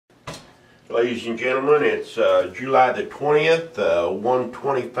Ladies and gentlemen, it's July the 20th,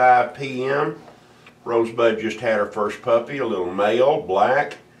 1:25 p.m. Rosebud just had her first puppy, a little male,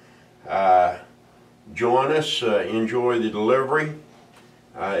 black. Join us, enjoy the delivery.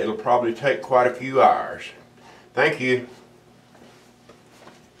 It'll probably take quite a few hours. Thank you.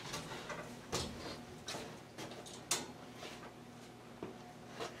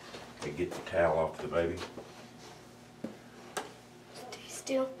 Okay, get the towel off the baby. Stay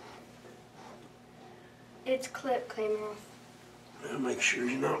still. Its clip came off. Now make sure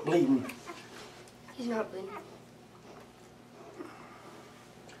you're not bleeding. He's not bleeding.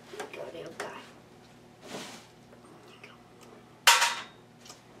 Go, little guy.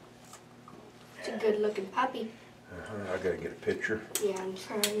 It's a good looking puppy. I gotta get a picture. Yeah, I'm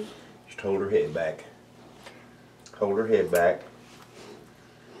sorry. Just hold her head back. Hold her head back.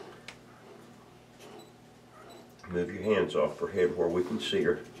 Move your hands off her head where we can see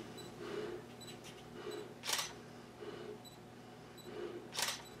her.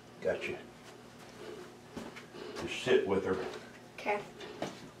 Gotcha. Just sit with her. Okay.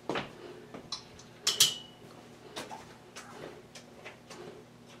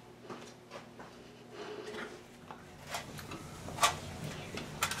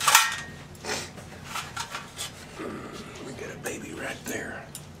 We got a baby right there.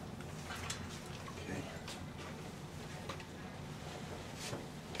 Okay.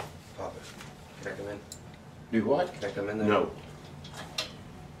 Papa, can I come in? Do what? Can I come in there? No.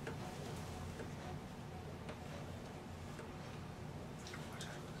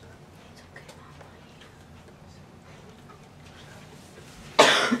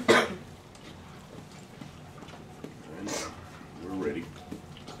 We're ready.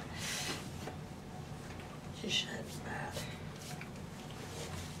 Just shut that.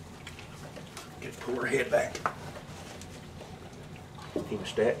 Just pull her head back.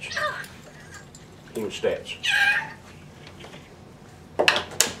 Hemostats. Hemostats.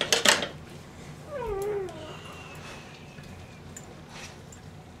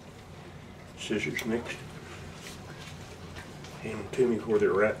 Scissors next. Hand them to me where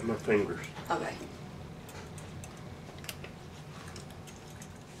they're right in my fingers. Okay.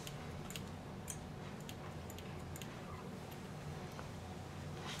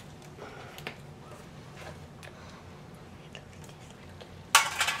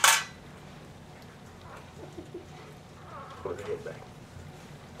 Pull her head back.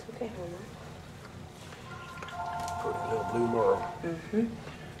 It's okay, Homer. For the little blue marl. Mm-hmm.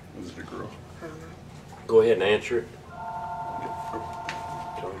 Is it a girl? I don't know. Go ahead and answer it.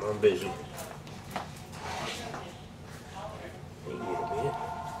 Tell them I'm busy. You get a minute.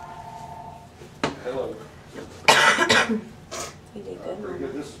 Hello. You did good, Pretty Mama.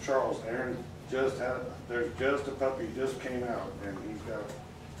 good. This is Charles. Aaron just had, there's just a puppy just came out and he's got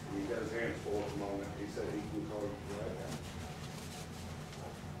his hands full at the moment. He said he can call you right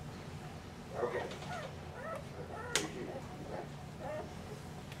now. Okay. Thank you.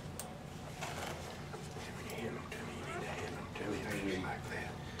 When you hand them to me, you need to hand them to me maybe like that.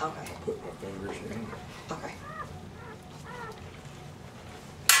 Okay. Put my fingers in them. Okay.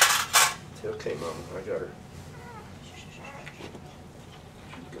 It's okay, Mama. I got her. She's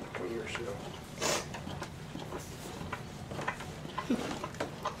gonna clean herself.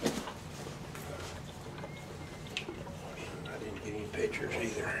 I didn't get any pictures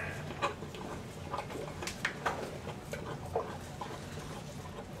either.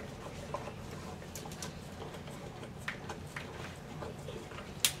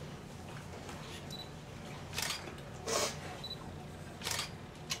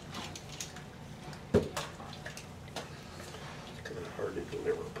 It's kind of hard to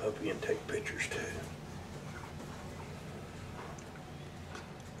deliver a puppy and take pictures too.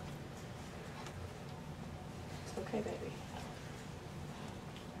 It's okay, baby.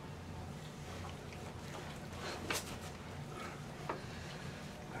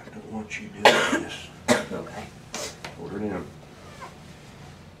 I don't want you doing this. Okay. Hold her down.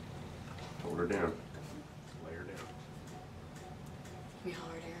 Hold her down. Lay her down. We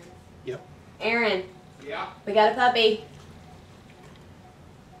hollered, Aaron. Yep. Aaron, Yeah. we got a puppy.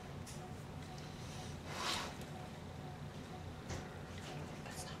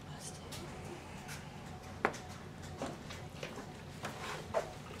 It's not busted.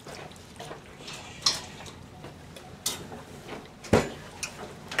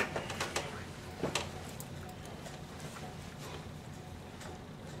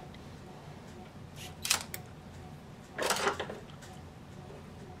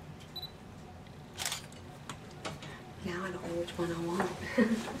 Now I don't know which one I want.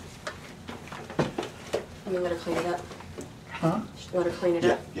 Let me let her clean it up. Huh? Let her clean it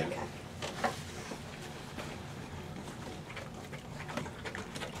Yeah, up? yeah. Okay.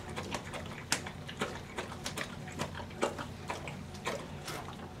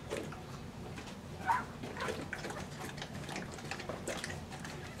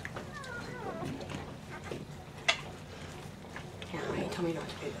 told me not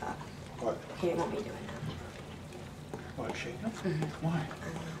to do that. What? He didn't want me doing that. What, shaking them? Mm-hmm. Why? I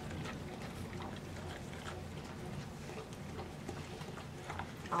don't know.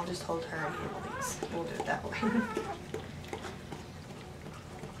 I'll just hold her and handle these. We'll do it that way.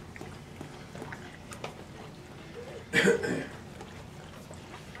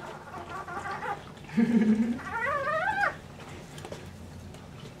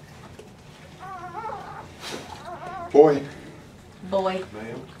 Boy. Boy.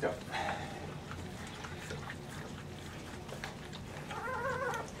 Ma'am? Yep.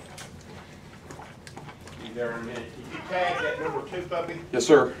 Be there in a minute. Did you tag that number 2 puppy? Yes,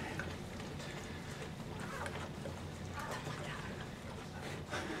 sir.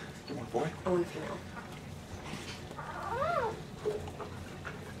 You want a boy? I want a female.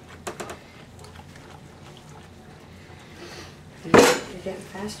 You're getting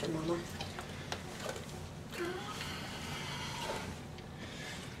faster, Mama.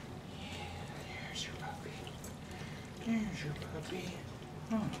 There's your puppy. There's your puppy.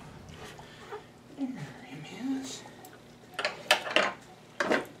 Oh. There he is.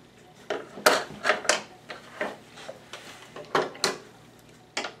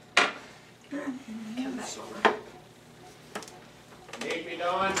 Come back, Mama. Need me,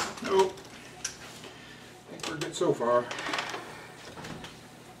 Dawn? Nope. I think we're good so far.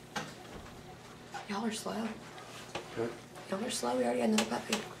 Y'all are slow. Huh? Y'all are slow. We already got another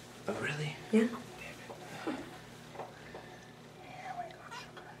puppy. Oh, really? Yeah. Here we go,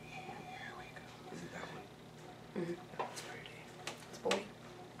 sugar. Here we go. Is it that one? Mm-hmm. That's pretty. It's a boy. Here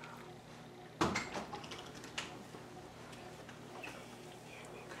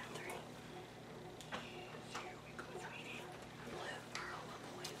we go, sweetie. Blue girl, a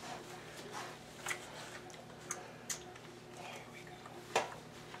boy. Here we go.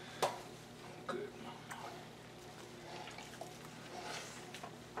 Good mama.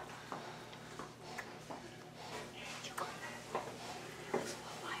 It's a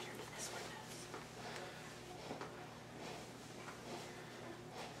little lighter than this one does.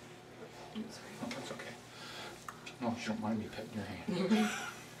 I'm sorry. Oh, that's okay. No, you don't mind me petting your hand.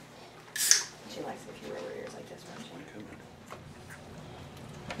 She likes it if you roll her ears like this, doesn't she?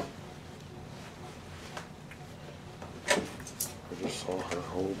 I just saw her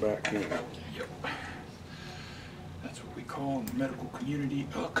hold back in. Yep. That's what we call in the medical community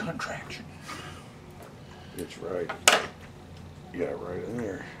a contraction. It's right. Yeah, right in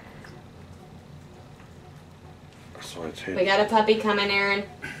there. I saw its head. We got a puppy coming, Aaron.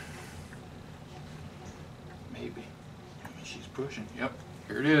 Maybe. She's pushing. Yep.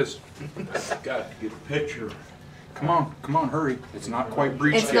 Here it is. Got to get a picture. Come on, hurry. It's not quite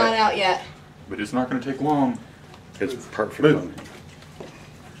breached It's yet. not out yet. But it's not going to take long. It's perfect. Move.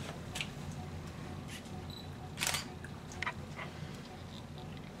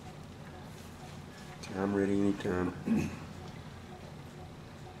 I'm ready anytime.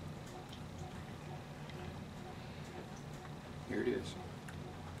 Here it is.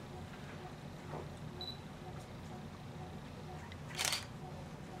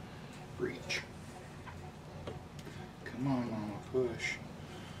 Breach. Come on, Mama, push.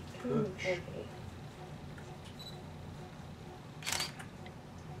 Push.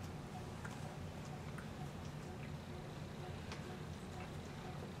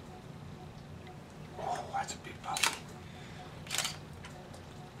 Oh, that's a big puppy.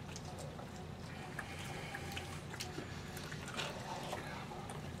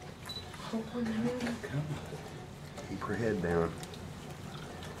 Hold on, Aaron. Come on. Keep her head down.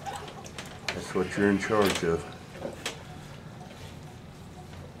 That's what you're in charge of.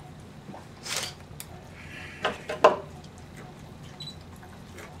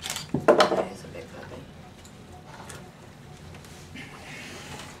 That is a big puppy.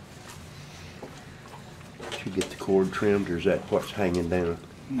 Did you get the cord trimmed, or is that what's hanging down?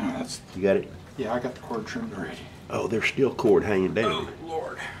 No, that's... You got it? Yeah, I got the cord trimmed already. Oh, there's still cord hanging down. Oh,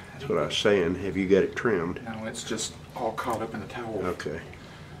 Lord. That's what I was saying. Have you got it trimmed? No, it's just all caught up in the towel. Okay.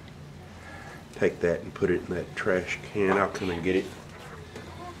 Take that and put it in that trash can. I'll come and get it.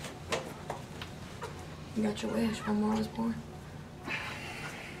 You got your wish. One more was born. I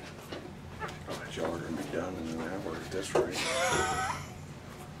bet y'all are gonna be done in an hour at this rate.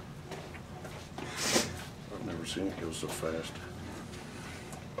 I've never seen it go so fast.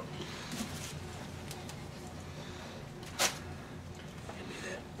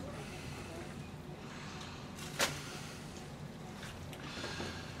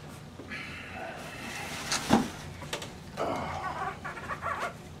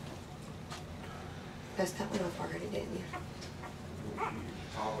 That's that one off already, didn't you?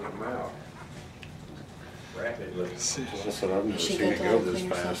 Popping them out. rapid looking. That's what I've never She seen good it to go clean this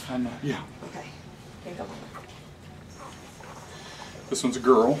herself? fast. I know. Yeah. Okay. Here you go. This one's a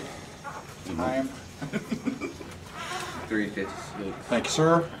girl. I am. 356. Thank you,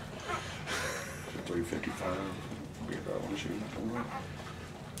 sir. 355. Be about when she was born.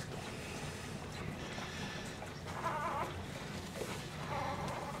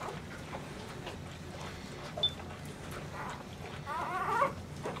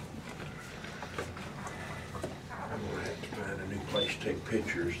 I'm gonna have to find a new place to take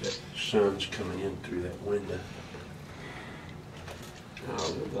pictures. That sun's coming in through that window.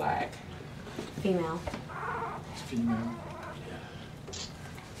 Oh, the black. Female. It's female.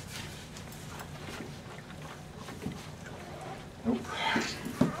 Nope.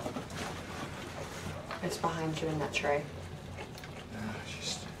 It's behind you in that tray.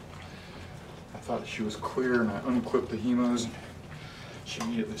 I thought she was clear, and I unclipped the hemos, and she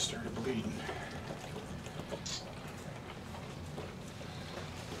immediately started bleeding.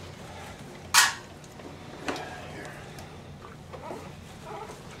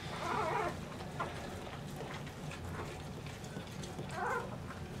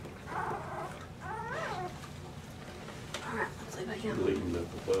 Alright, let's lay back down. Bleeding up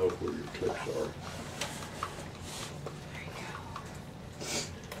above where your clips are. There you go.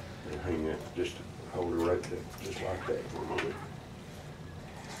 And hang that, just hold her right there, just like that for a moment.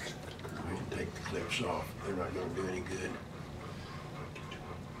 Go ahead and take the clips off. They're not gonna do any good.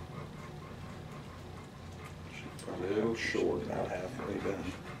 She's probably a little short, about halfway done.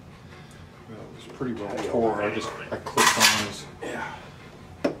 Well, it was pretty well tore. I clipped on his. Yeah.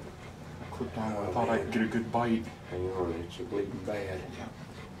 I clipped on where I thought I could get a good bite. Hang on, it's a bleeding bad. Yeah.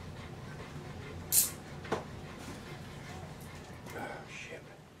 Oh, shit.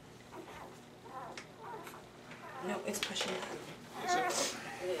 No, it's pushing that.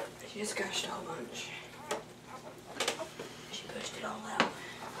 She just scratched a whole bunch. She pushed it all out.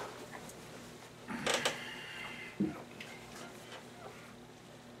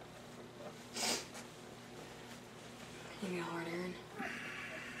 Give me a hard, Aaron.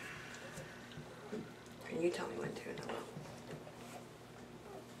 And you tell me when to, and I will.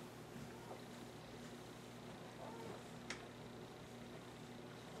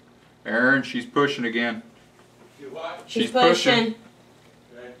 Aaron, she's pushing again. She's pushing.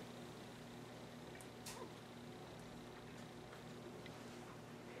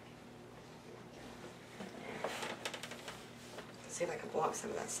 See if I can block some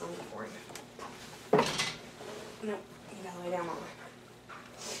of that sun for you. No, you gotta lay down, Mama.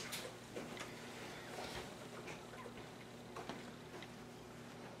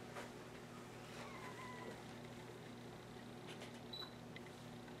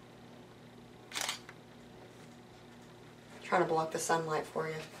 Trying to block the sunlight for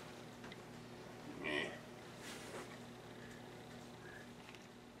you.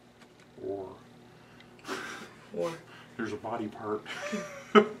 Or Or there's a body part.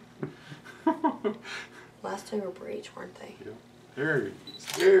 last two were breech, weren't they? Yeah. There he is.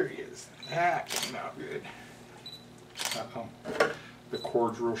 There he is. That came out good. Uh-oh. The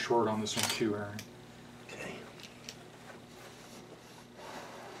cord's real short on this one too, Aaron. Okay.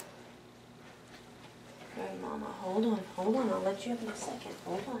 Good, Mama. Hold on, hold on. I'll let you up in a second.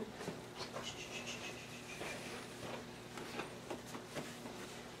 Hold on.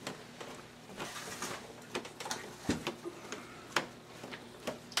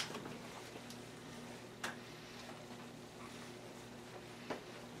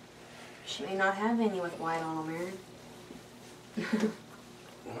 She may not have any with white on them, Aaron.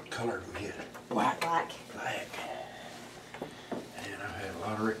 What color do we get? Black. Black. And I've had a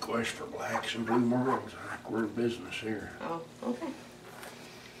lot of requests for blacks and blue marlins. I think we're in business here. Oh, okay.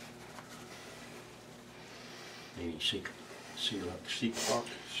 Any sea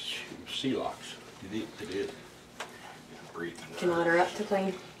locks. They did. Breathe. Can you let her up to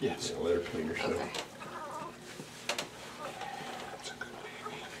clean? Yes. Yeah, let her clean herself. Okay. That's a good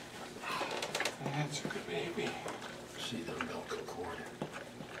baby. That's a good baby. See the umbilical cord.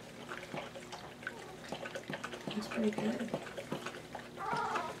 That's pretty good.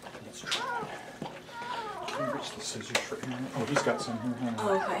 Let's try it. Can you reach the scissors for Aaron? Oh, he's got some here. Hang on.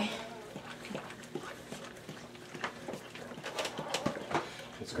 Oh, okay.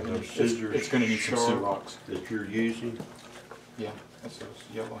 It's gonna need some sea locks. That you're using. Yeah, that's those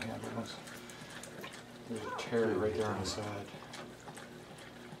yellow handled ones. There's a tear right there on the side.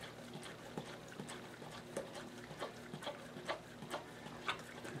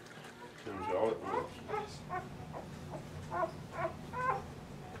 Comes all at once.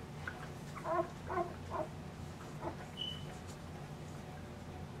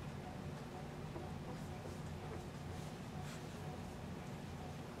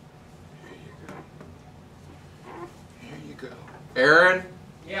 Aaron?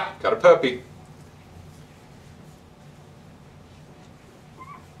 Yeah. Got a puppy.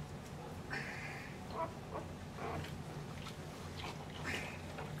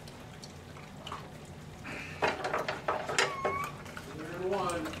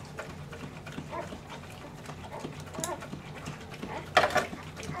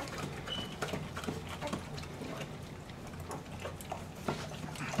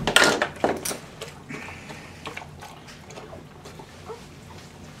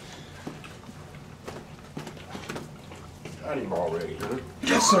 Got him already, huh?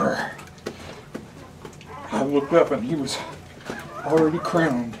 Yes, sir. I looked up and he was already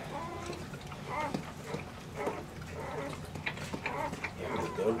crowned. There we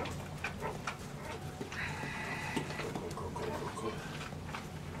go.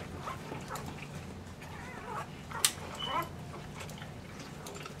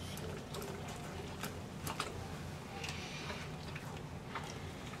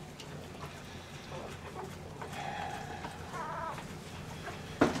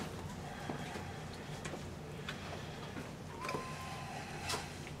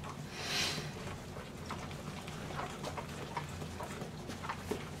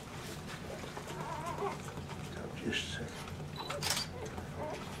 Just a second.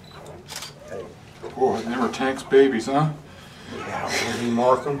 Hey. Boy, they were Tank's babies, huh? Yeah, where did he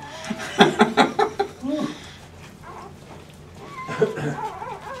mark them?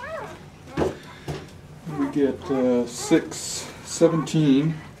 We get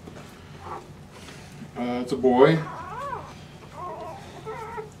 617. It's a boy.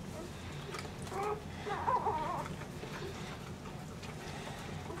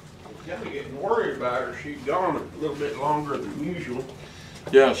 Kind of getting worried about her. She's gone a little bit longer than usual.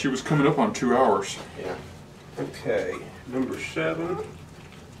 Yeah, she was coming up on 2 hours. Yeah. Okay, number 7.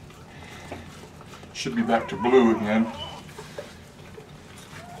 Should be back to blue again.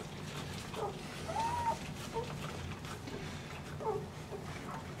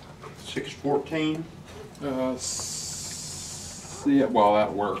 Six 14. Yeah, well,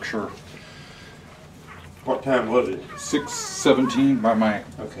 that works, sure. What time was it? 6:17 by my.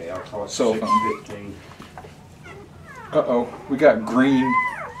 Okay, I'll call it Cell phone. 6:15. Uh-oh, we got green.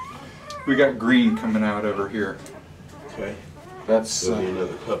 We got green coming out over here. Okay, That's there'll be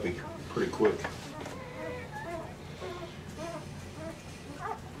another puppy pretty quick.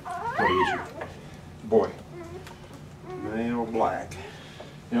 What is it? boy. Male black.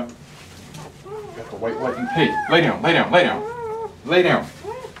 Yep. Got the white lightning. Hey, lay down, lay down, lay down. Lay down.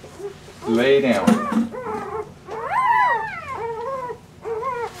 Lay down.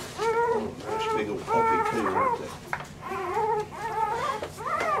 Oh, nice big old puppy too, aren't they?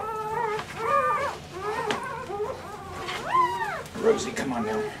 Rosie, come on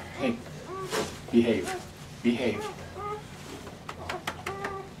now. Hey, behave. Behave.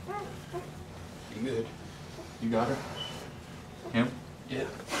 You good? You got her? Him? Yeah.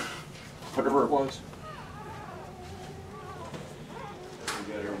 Whatever it was. We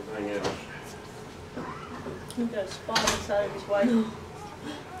got everything else. He got a spot inside of his wife.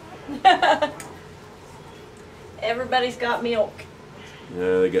 Everybody's got milk.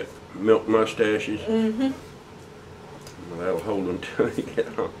 Yeah, they got milk mustaches. Mm-hmm. Well, that'll hold them till they get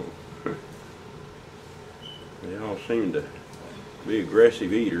home. They all seem to be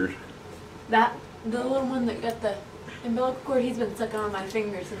aggressive eaters. The little one that got the umbilical cord, he's been sucking on my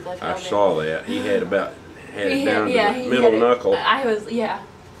finger since I I found him. saw that. He had it down He to had the middle it. knuckle. I was, yeah.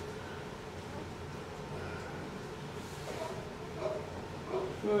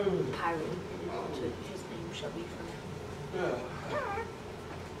 Pyron. His name shall be from.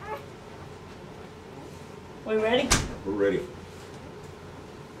 We ready? We're ready.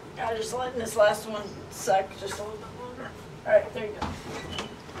 I'm just letting this last one suck just a little bit longer. Alright, there you go.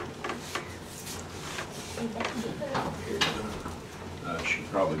 Should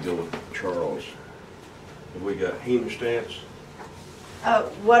probably go with Charles. Have we got hemostats?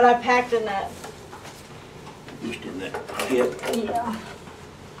 What I packed in that. Just in that kit. Yeah.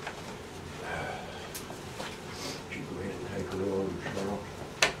 Should you go ahead and take her over, Charles?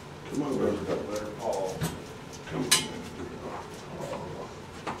 Come on, brother. Got better Paul. Come on.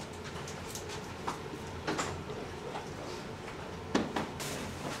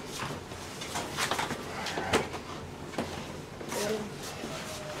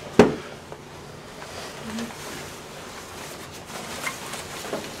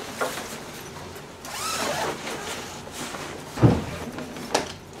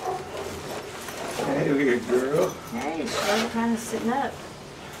 Hey, good girl. Hey, she's kind of sitting up.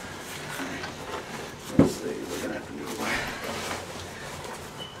 Let's see, we're gonna have to do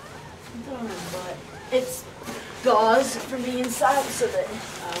It's gauze from the inside so that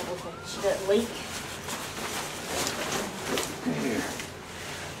she doesn't leak. Here.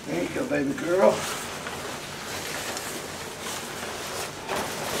 There you go, baby girl.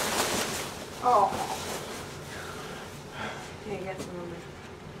 Oh. Okay, I got some on there.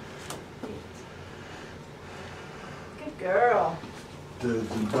 Good girl. Did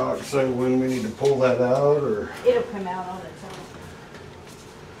the doc say when we need to pull that out, or? It'll come out on its own.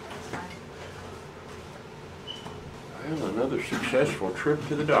 Well, another successful trip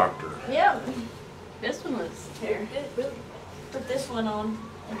to the doctor. Yep. This one was here. Put this one on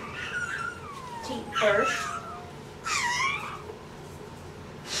teeth first.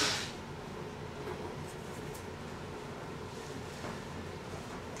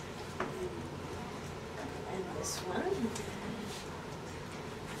 And this one.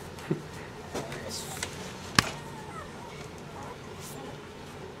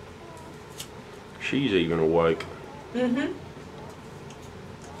 She's even awake. Mm-hmm.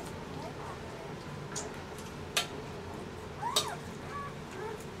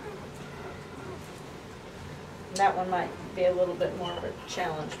 That one might be a little bit more of a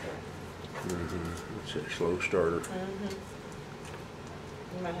challenge for her. It's a slow starter. Mm-hmm.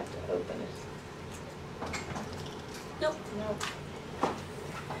 You might have to open it. Nope. Nope.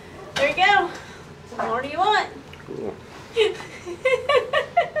 There you go. What more do you want? Cool.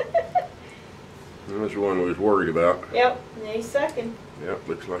 That's the one we was worried about. Yep. Now he's sucking. Yep,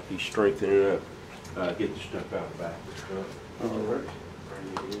 looks like he's strengthening up. Get the stuff out the back. All right.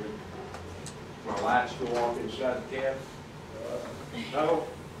 Bring it in. My lights go off inside the cab? No.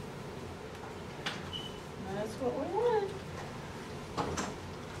 That's what we want.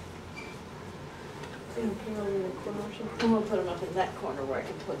 I'm gonna put them up in that corner where I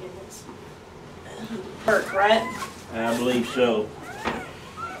can plug in this. Hurt, right? I believe so.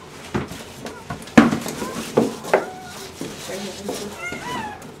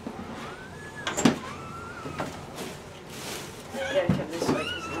 You gotta come this way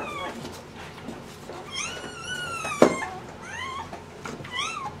because it's not light.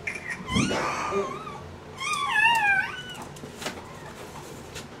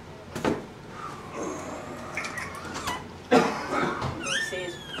 See,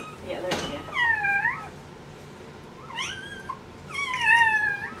 yeah, there you go.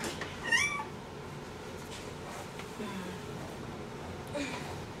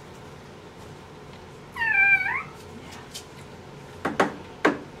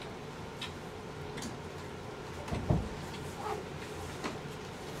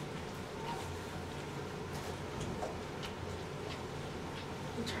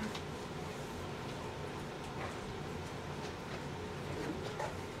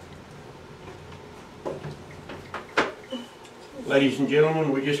 Ladies and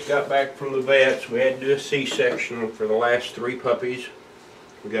gentlemen, we just got back from the vets. We had to do a C-section for the last 3 puppies.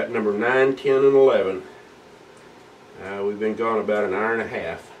 We got number 9, 10, and 11. We've been gone about an hour and a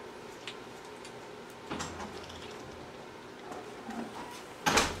half.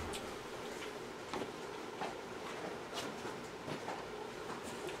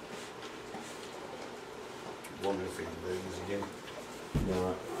 Wonder if he moves again.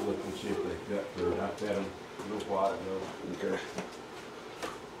 No, look and see if they've got food. I've had them a little while ago. Okay.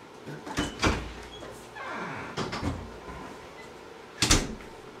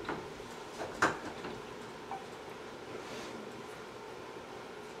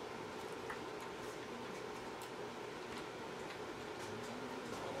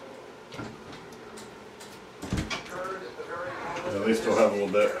 Yeah, they still have a little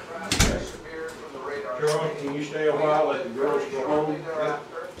bit. Charlie, can you stay a while, let the girls go home?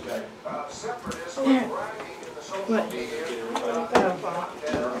 Okay.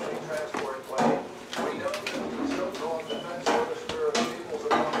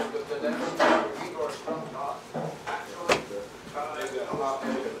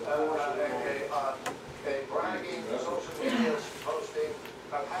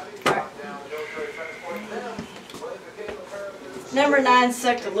 Number 9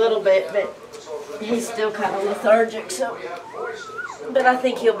 sucked a little bit, but he's still kind of lethargic, so. But I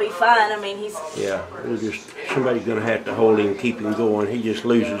think he'll be fine. I mean, he's. Yeah, we're just, somebody's gonna have to hold him, keep him going. He just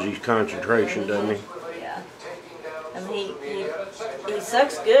loses his concentration, doesn't he? Yeah. I mean, he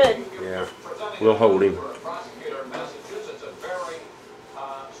sucks good. Yeah, we'll hold him.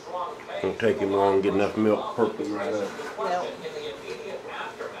 Won't take him long to get enough milk to perk him right up. No.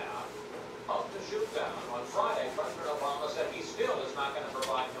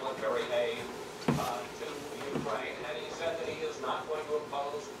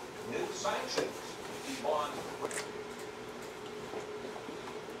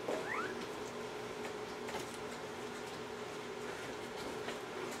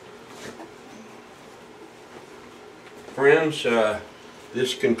 friends,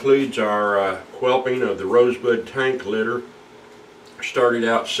 this concludes our whelping of the Rosebud-Tank litter. Started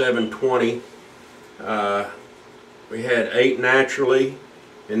out 720. We had 8 naturally,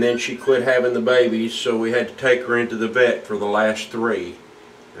 and then she quit having the babies, so we had to take her into the vet for the last 3.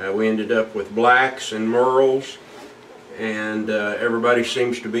 We ended up with blacks and merles, and everybody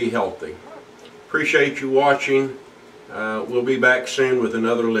seems to be healthy. Appreciate you watching. We'll be back soon with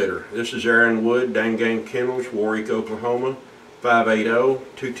another litter. This is Aaron Wood, Dane Kennels, Waurika, Oklahoma,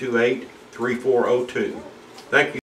 580-228-3402. Thank you.